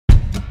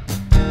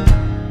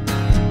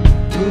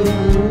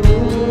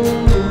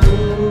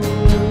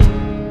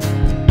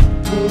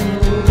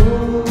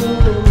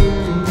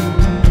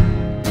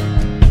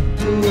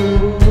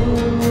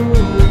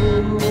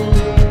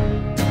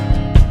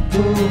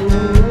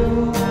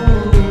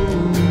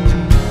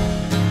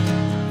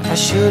I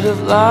should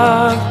have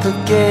locked the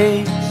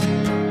gates,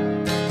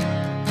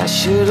 I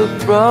should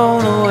have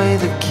thrown away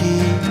the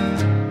key,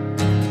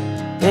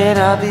 and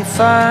I'll be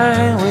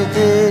fine with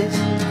this,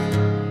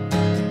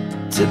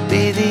 to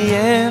be the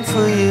end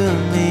for you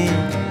and me.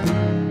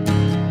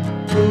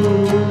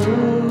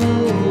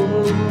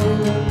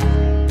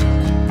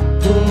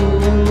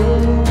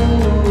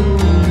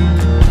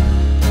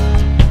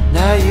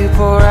 Now you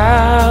pour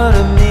out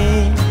of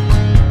me,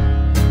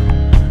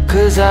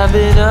 'cause I've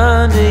been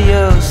under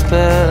your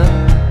spell.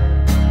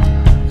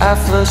 I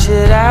flush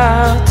it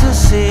out to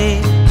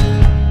sea,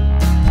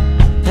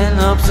 and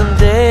hope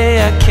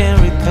someday I can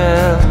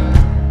repel.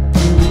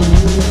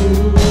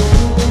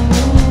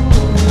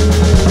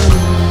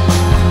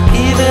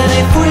 Even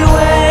if we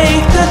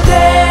wake the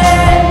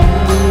dead,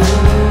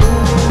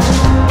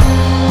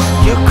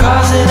 you're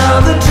causing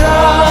all the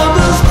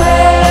troubles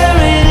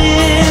buried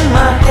in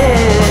my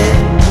head.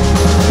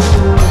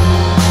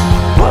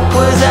 What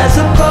was I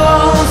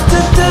supposed to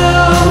do?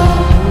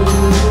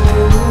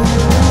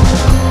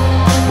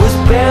 Was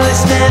barely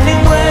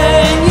standing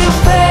when you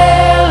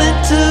fell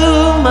into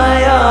my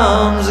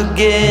arms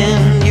again.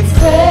 You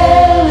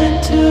fell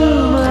into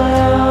my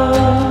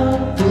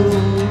arms.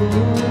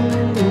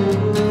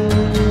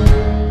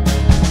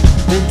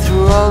 Been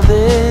through all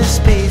this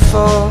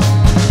before,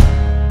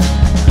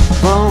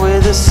 one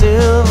with a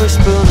silver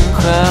spoon and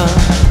crown.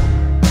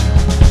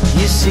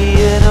 You see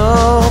an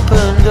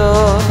open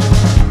door,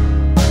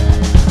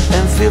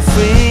 and feel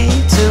free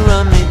to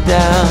run me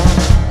down.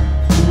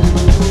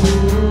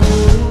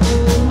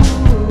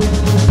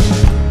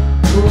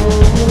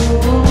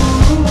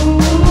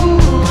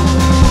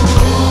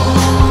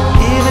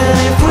 Even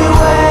if we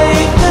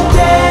wake the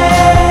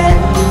dead,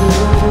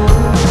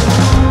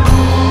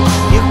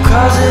 you're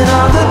causing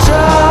all the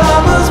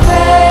troubles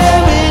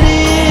buried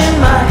in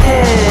my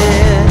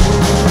head.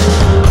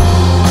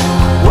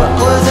 What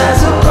was I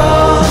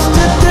supposed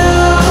to do?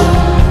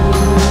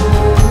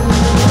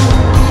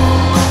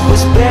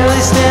 Was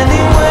barely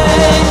standing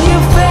when you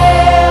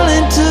fell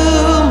into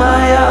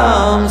my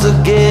arms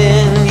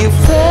again. You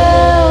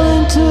fell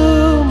into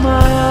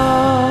my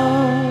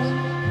arms.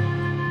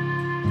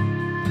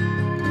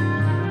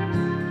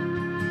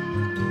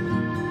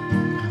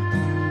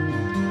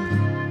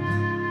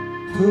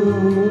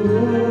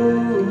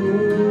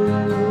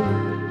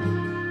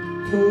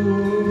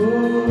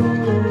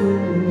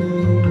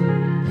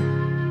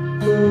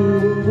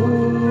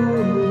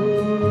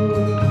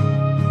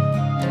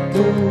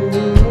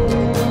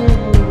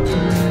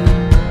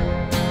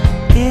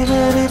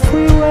 Even if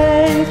we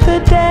wake the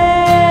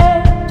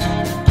dead,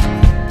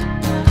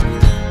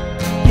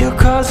 you're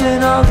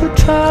causing all the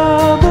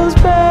troubles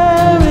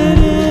buried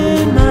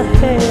in my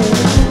head.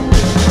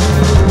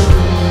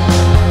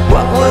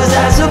 What was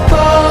I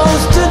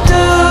supposed to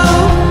do?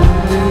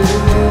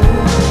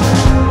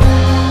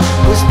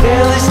 Was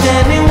barely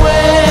standing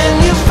when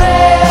you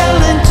fell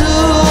into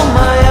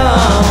my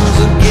arms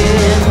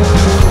again.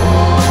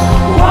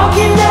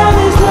 Walking down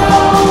this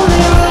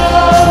lonely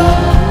road,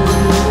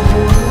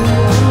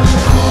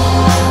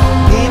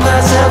 me,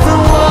 myself,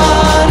 and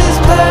what is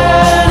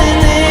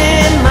burning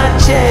in my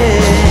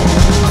chest.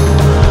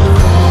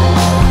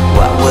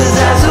 What was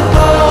I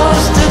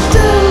supposed to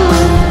do?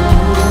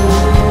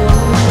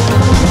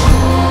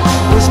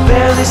 Was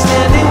barely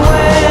standing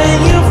when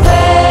you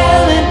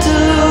fell into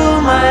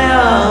my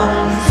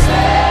arms.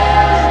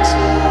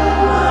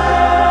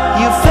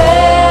 You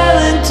fell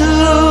into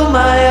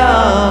my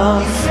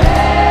arms.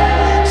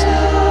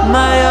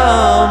 My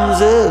arms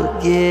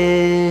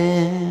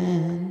again.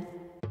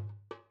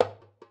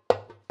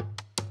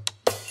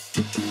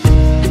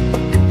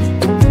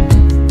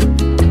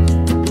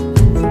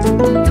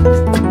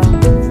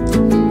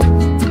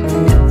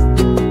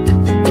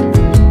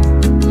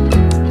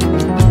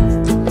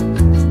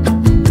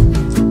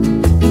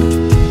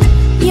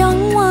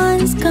 Young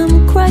ones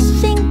come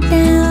crushing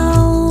down.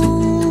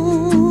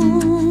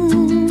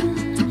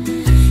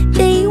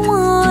 They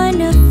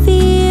wanna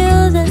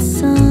feel the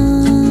sun.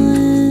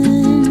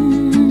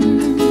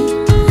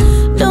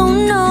 Don't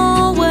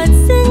know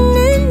what's in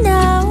and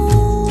out.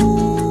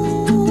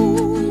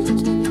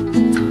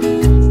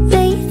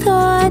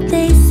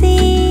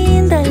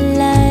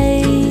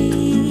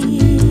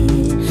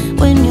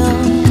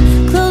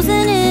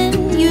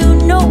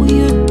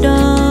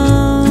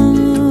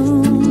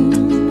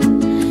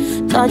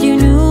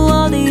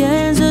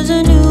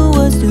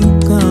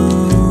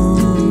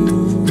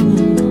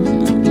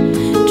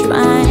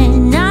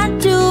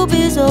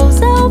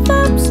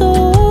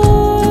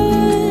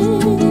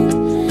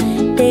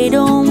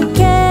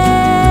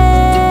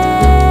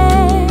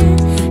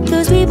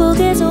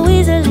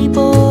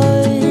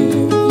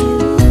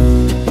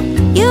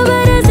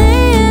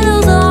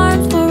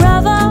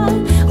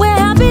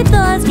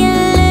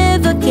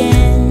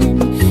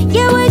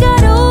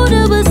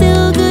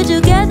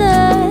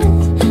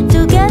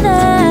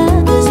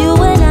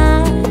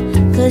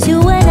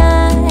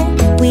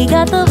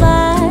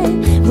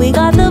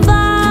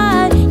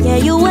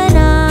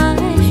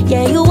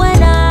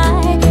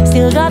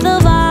 Still got the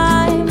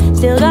vibe,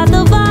 still got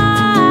the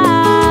vibe.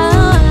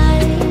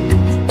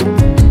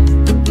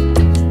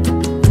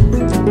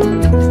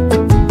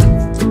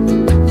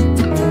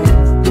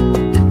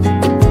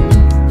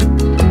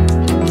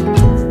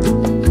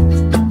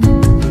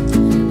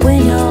 When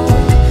you're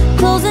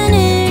closing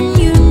in,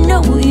 you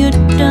know you're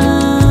done.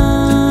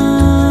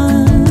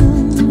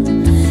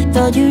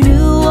 Thought you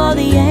knew all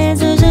the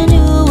answers and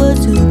knew what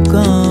to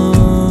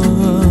come.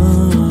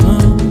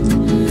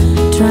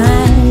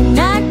 Try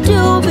not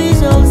to be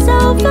so sorry.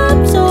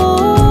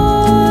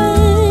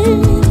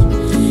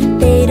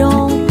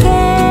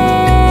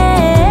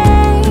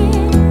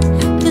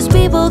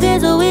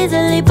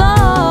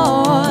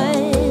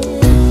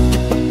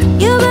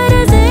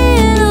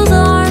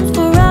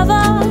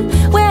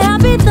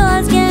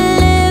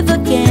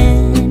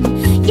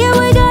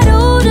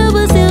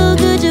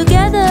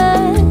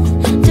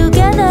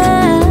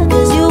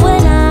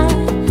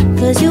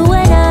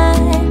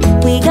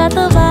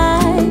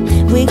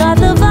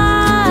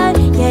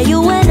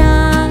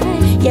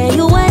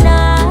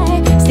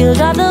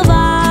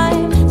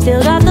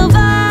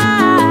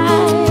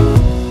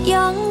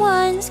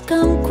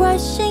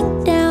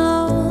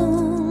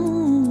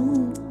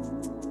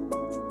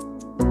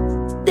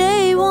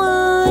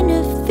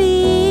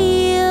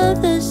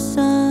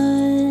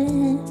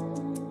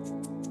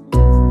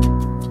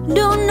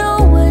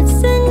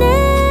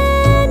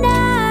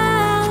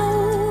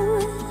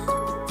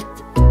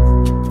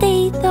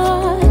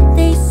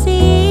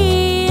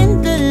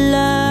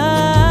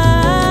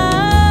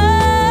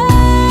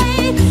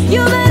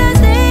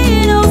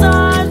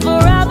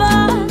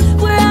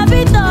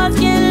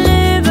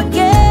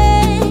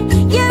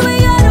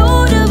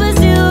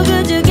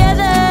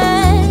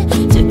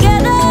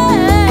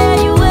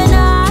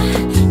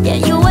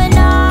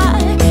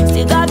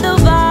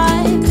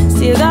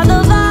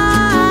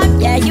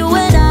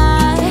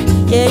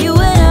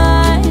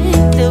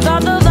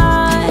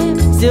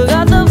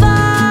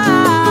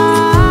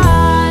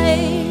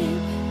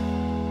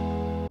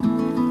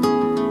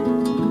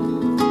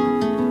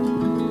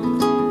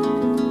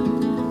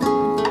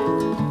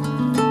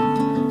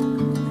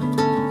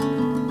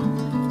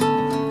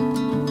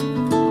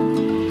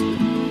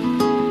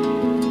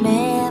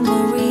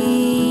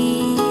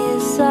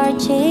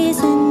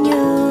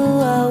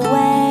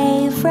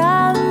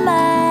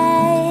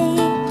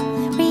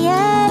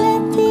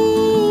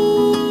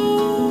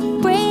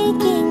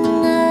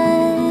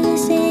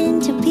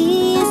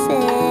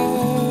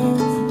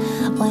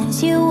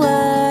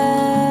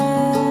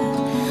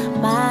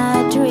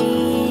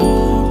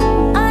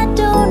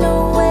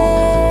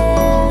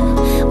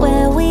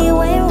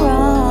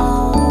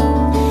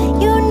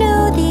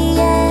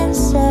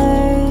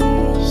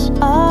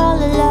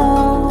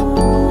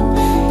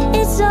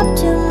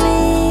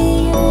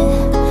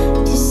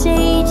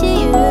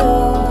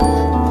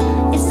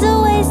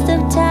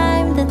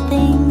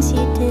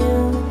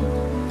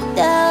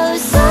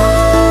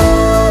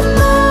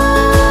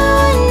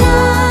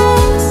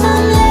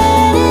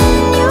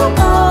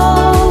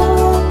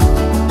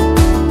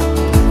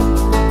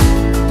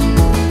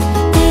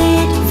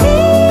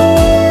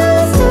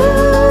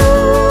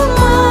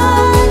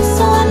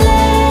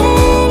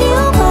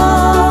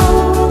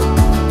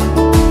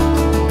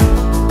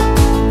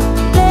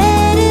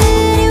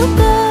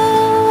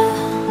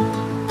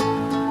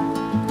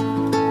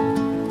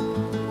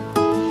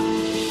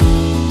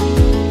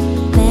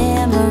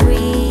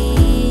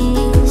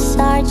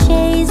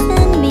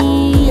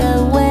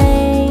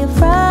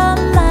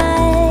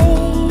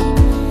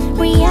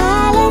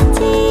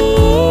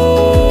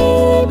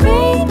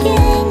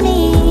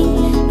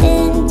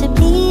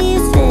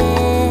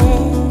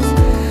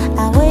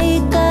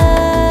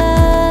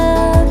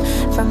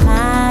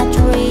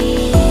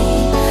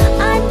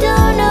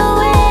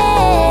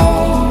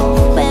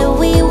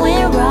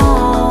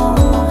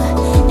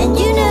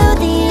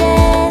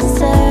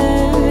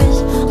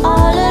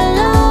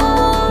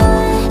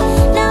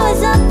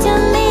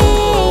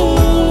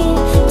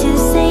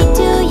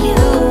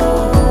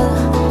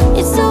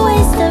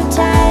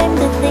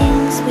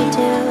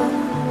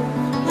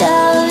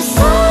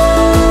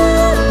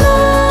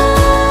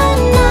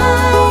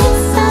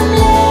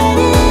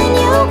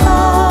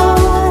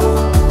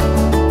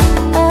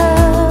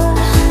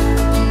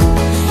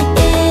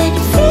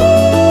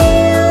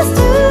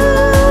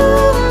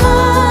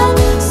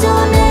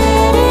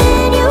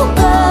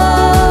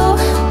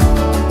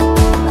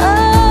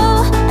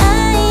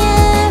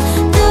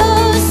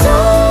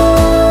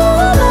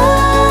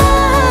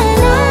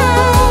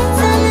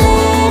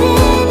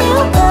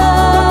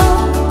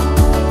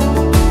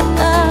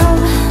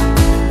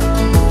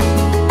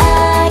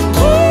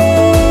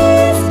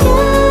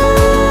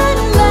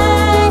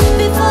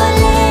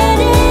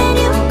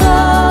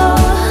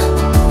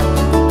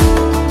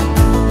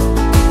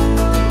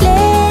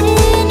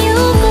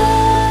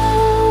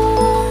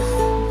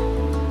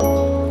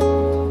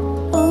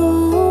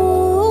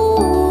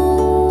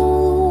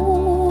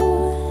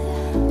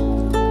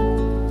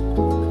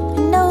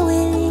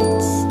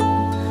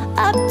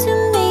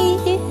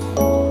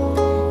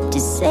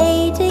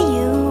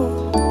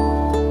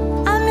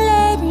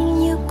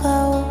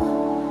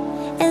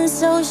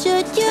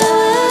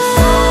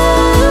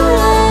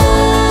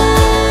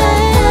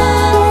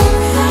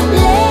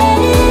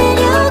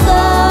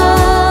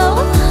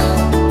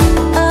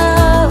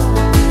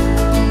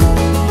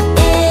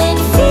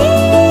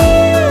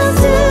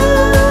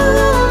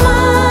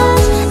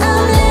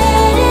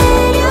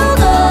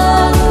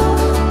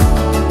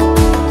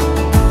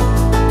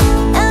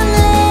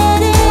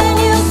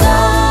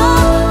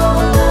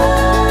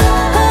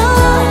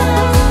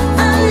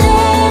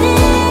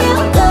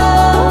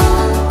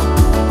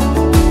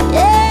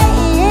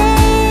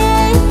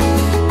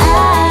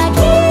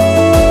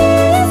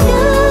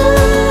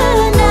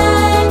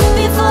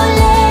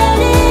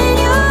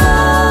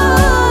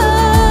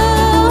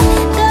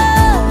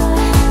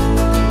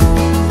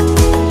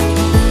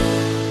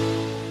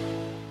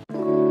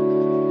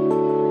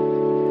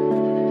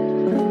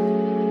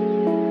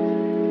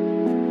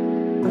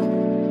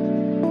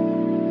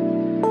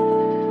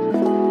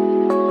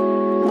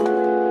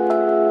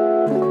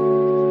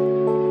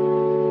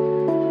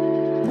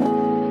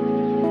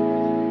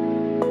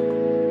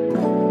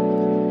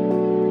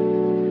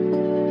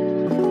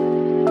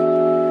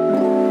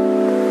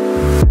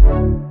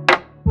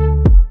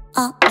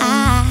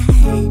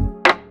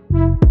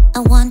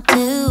 want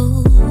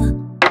to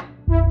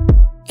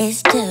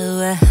is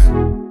to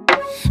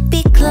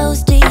be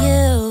close to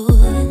you,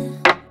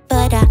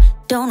 but I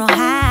don't know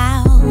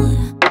how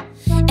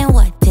and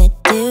what to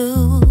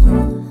do.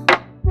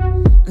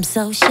 I'm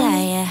so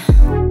shy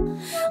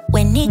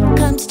when it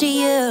comes to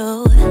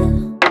you,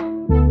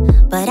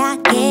 but I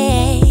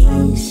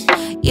guess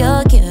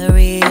you're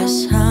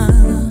curious, huh?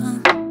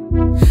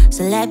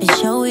 So let me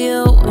show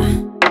you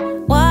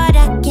what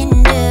I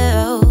can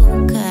do,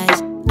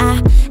 'cause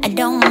I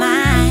don't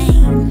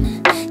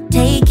mind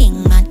taking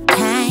my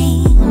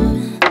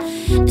time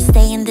to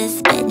stay in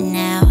this bed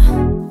now,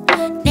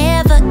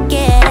 never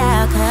get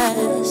out,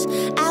 'cause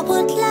I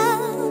would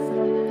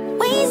love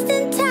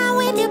wasting time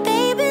with you,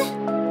 baby,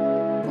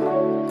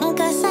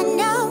 'cause I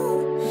know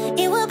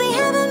it will be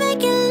heaven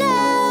making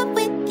love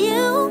with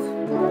you.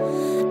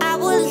 I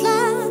would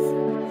love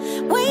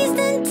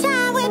wasting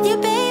time with you,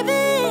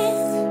 baby,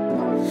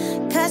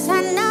 'cause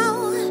I know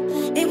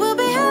it will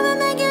be heaven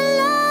making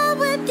love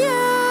with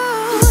you.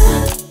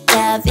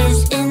 Love is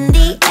in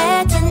the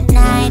air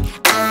tonight.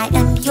 I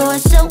am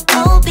yours, so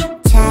hold me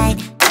tight.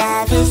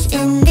 Love is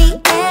in the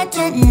air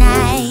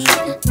tonight.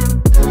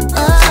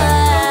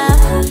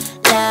 Oh,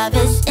 love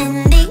is in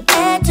the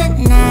air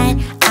tonight.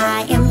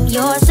 I am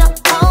yours, so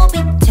hold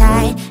me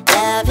tight.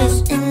 Love is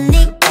in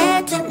the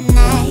air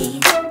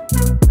tonight.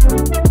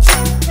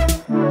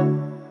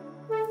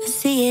 I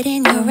see it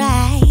in your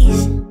eyes.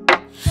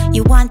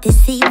 You want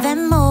this even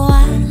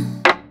more,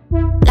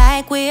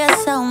 like we are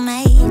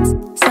soulmates,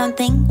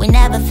 something we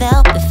never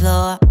felt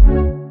before.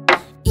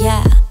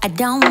 Yeah, I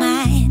don't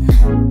mind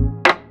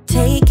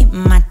taking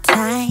my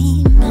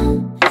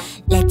time.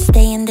 Let's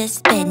stay in this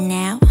bed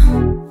now,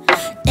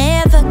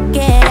 never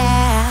get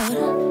out,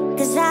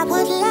 'cause I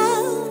would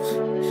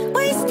love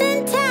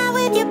wasting time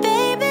with you,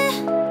 baby,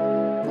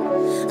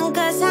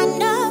 'cause I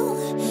know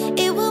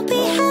it will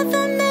be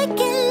heaven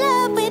making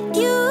love with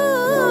you.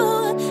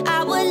 I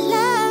would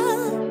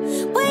love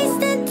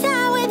wasting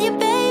time with you,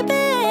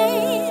 baby,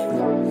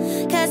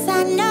 'cause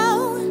I know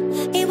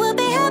it will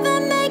be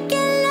heaven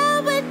making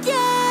love with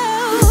you.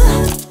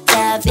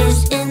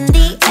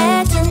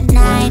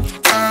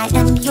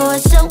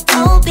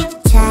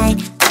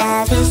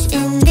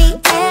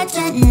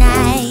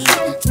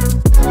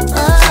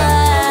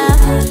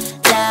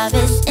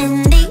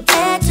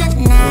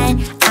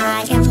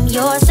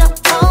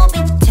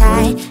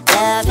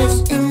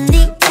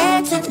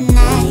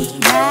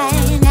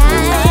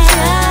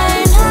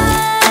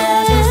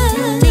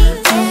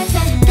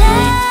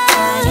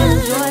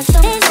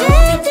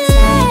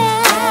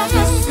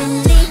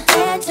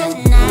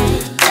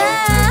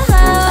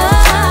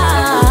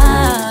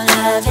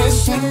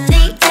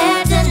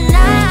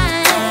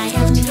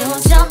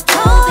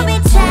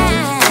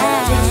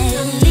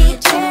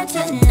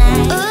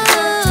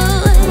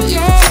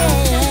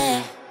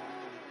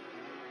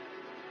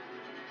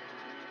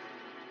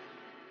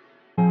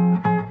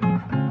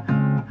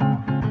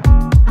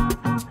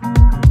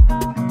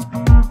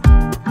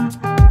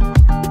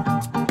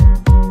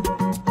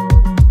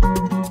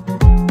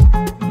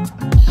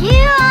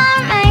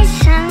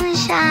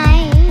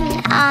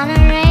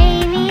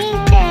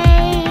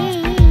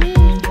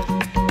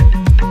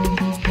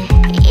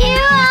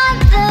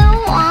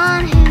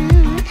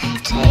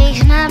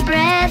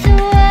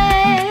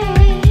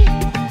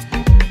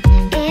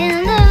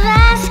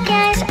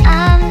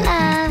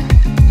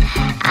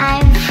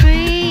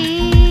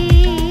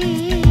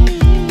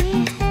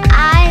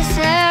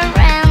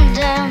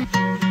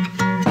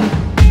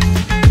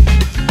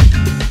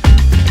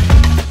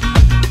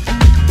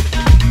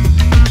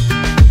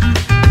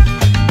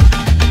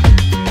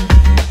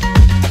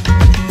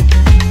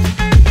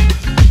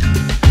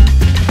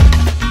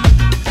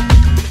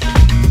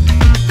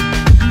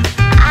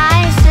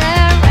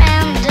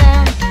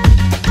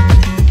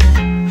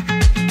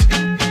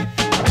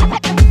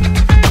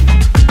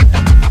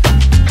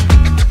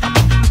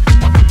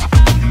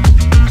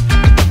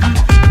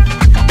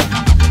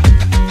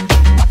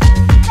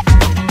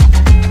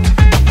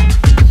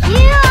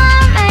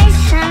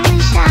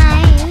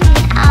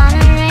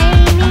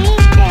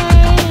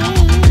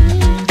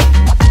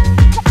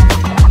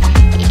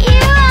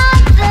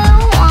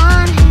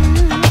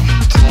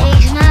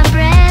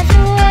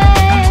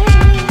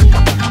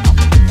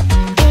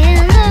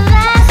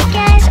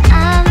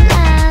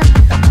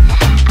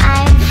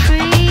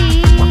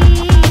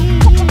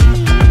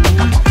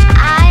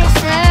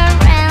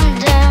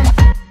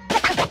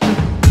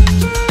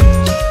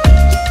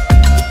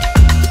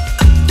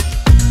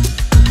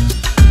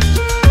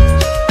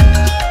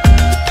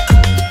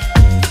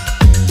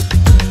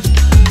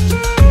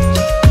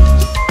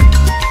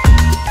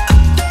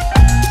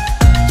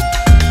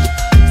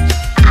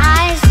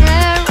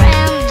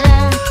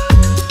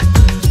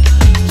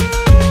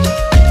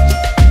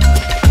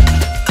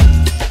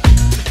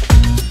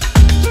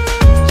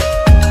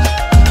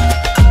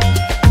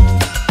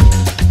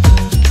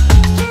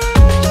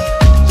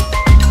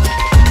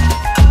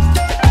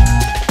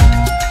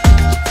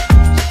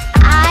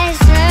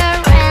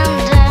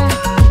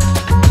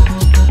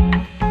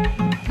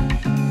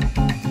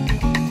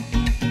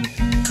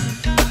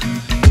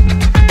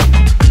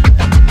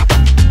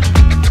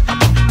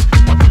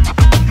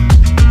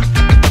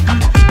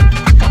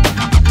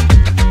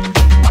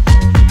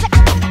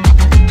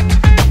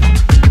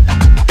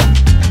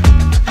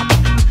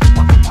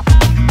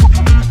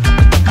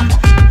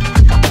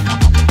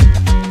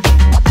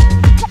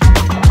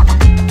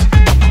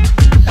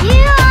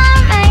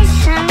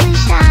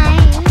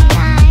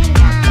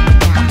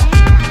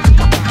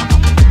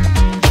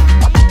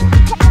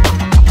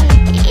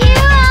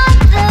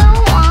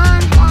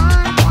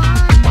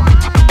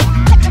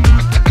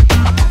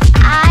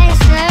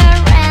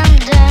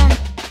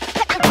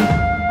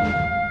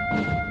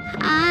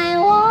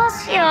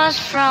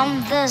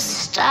 from the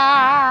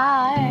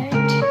start.